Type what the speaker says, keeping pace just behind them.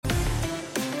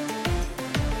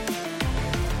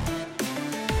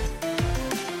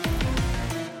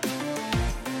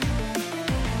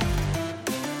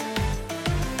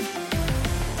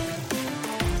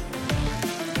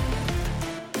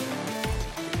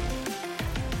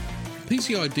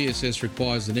PCI DSS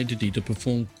requires an entity to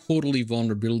perform quarterly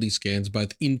vulnerability scans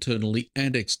both internally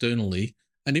and externally,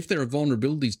 and if there are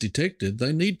vulnerabilities detected,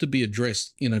 they need to be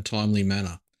addressed in a timely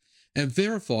manner and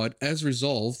verified as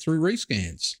resolved through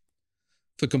rescans.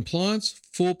 For compliance,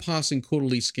 4 passing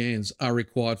quarterly scans are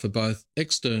required for both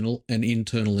external and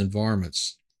internal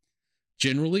environments.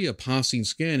 Generally, a passing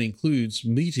scan includes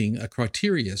meeting a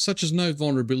criteria such as no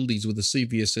vulnerabilities with a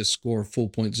CVSS score of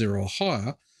 4.0 or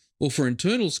higher, or for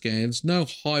internal scans, no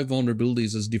high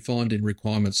vulnerabilities as defined in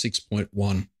requirement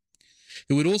 6.1.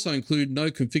 It would also include no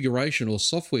configuration or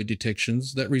software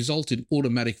detections that result in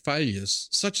automatic failures,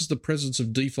 such as the presence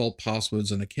of default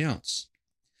passwords and accounts.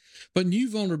 But new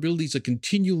vulnerabilities are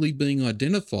continually being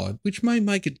identified, which may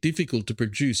make it difficult to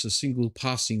produce a single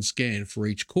passing scan for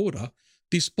each quarter,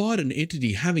 despite an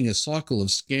entity having a cycle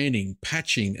of scanning,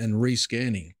 patching, and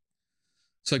rescanning.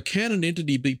 So can an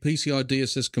entity be PCI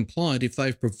DSS compliant if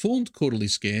they've performed quarterly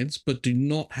scans but do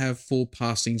not have 4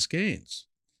 passing scans?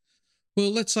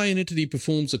 Well, let's say an entity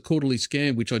performs a quarterly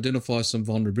scan which identifies some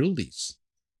vulnerabilities.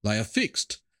 They are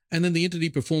fixed, and then the entity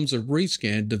performs a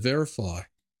rescan to verify.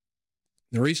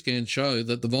 The rescans show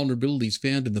that the vulnerabilities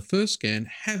found in the first scan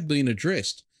have been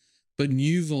addressed, but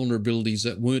new vulnerabilities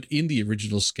that weren't in the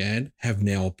original scan have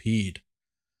now appeared.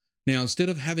 Now, instead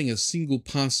of having a single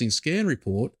passing scan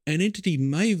report, an entity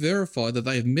may verify that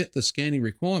they have met the scanning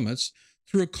requirements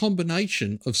through a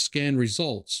combination of scan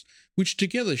results, which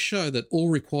together show that all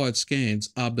required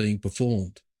scans are being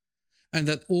performed, and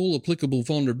that all applicable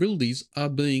vulnerabilities are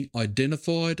being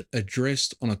identified,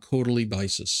 addressed on a quarterly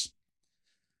basis.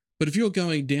 But if you're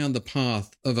going down the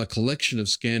path of a collection of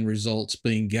scan results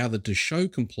being gathered to show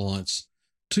compliance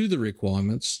to the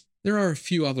requirements, there are a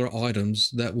few other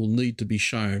items that will need to be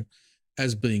shown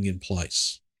as being in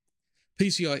place.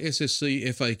 PCI SSC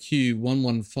FAQ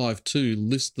 1152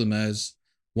 lists them as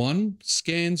 1.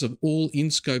 Scans of all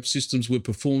in-scope systems were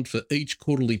performed for each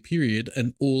quarterly period,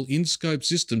 and all in-scope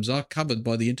systems are covered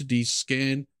by the entity's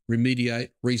scan, remediate,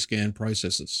 rescan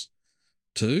processes.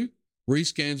 2.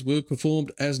 Rescans were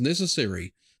performed as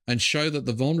necessary and show that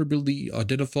the vulnerability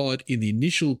identified in the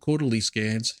initial quarterly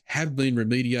scans have been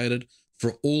remediated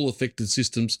for all affected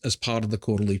systems as part of the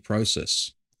quarterly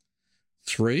process.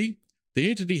 3.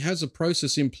 The entity has a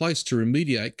process in place to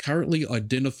remediate currently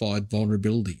identified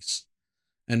vulnerabilities.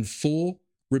 And 4.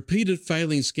 Repeated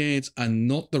failing scans are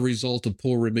not the result of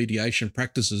poor remediation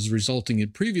practices resulting in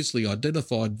previously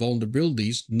identified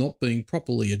vulnerabilities not being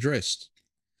properly addressed.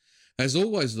 As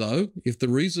always though, if the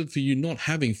reason for you not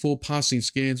having 4 passing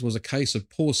scans was a case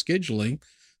of poor scheduling,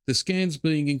 the scans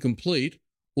being incomplete,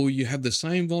 or you have the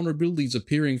same vulnerabilities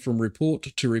appearing from report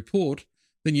to report,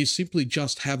 then you simply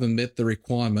just haven't met the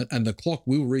requirement and the clock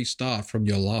will restart from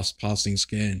your last passing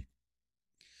scan.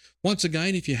 Once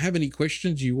again, if you have any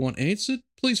questions you want answered,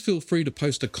 please feel free to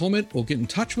post a comment or get in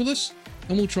touch with us,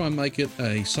 and we'll try and make it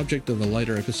a subject of a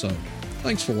later episode.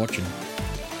 Thanks for watching.